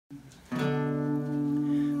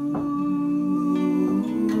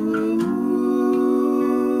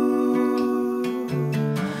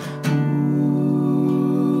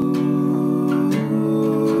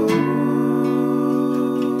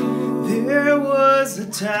was a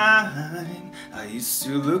time I used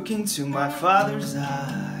to look into my father's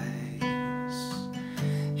eyes.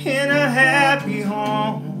 In a happy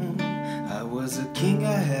home, I was a king,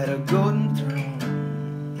 I had a golden throne.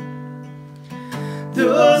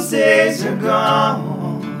 Those days are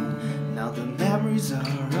gone, now the memories are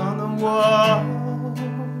on the wall.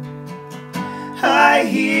 I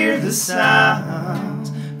hear the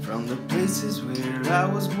sounds from the places where I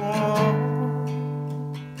was born.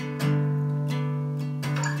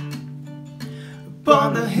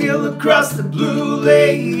 Upon the hill across the blue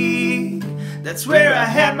lake, that's where I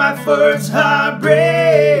had my first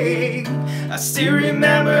heartbreak. I still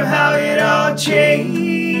remember how it all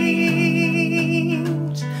changed.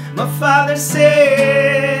 My father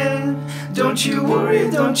said, don't you worry,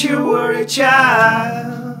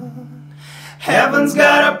 child. Heaven's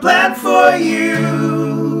got a plan for you.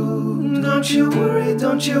 Don't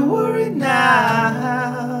you worry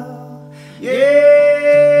now. Yeah.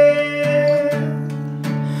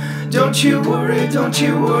 Don't you worry,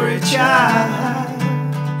 child.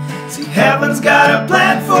 See, heaven's got a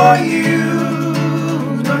plan for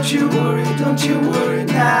you. Don't you worry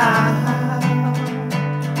now.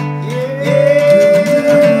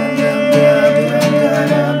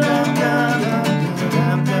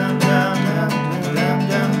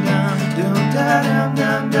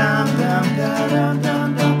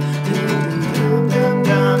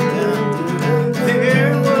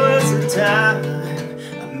 There was a time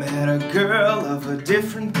I met a girl of a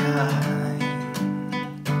different kind.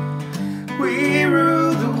 We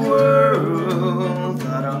ruled the world,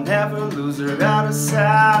 thought I'll never lose her out of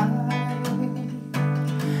sight.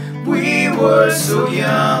 We were so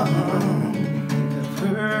young, think of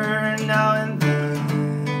her now and then.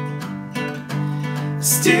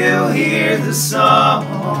 Still hear the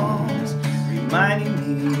songs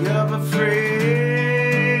reminding me of a friend.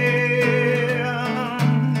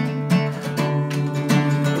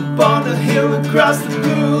 Upon the hill across the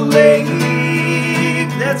blue lake,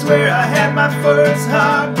 that's where I had my first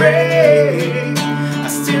heartbreak. I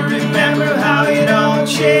still remember how it all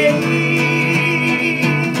changed.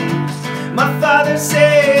 My father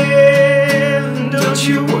said, don't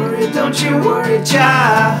you worry,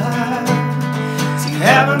 child. See,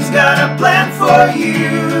 heaven's got a plan for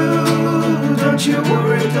you. Don't you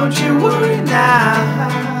worry now.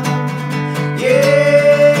 Yeah.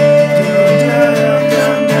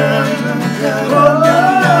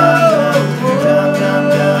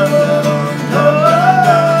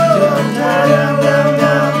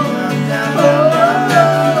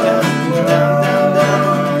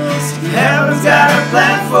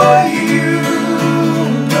 Plan for you.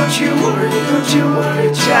 Don't you worry,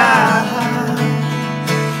 child.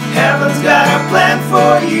 Heaven's got a plan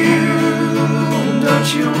for you. Don't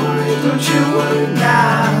you worry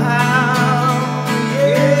now.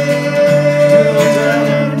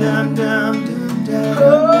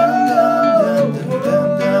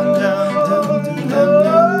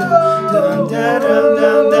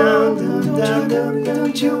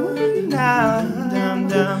 Don't you worry now.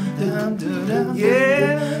 Yeah.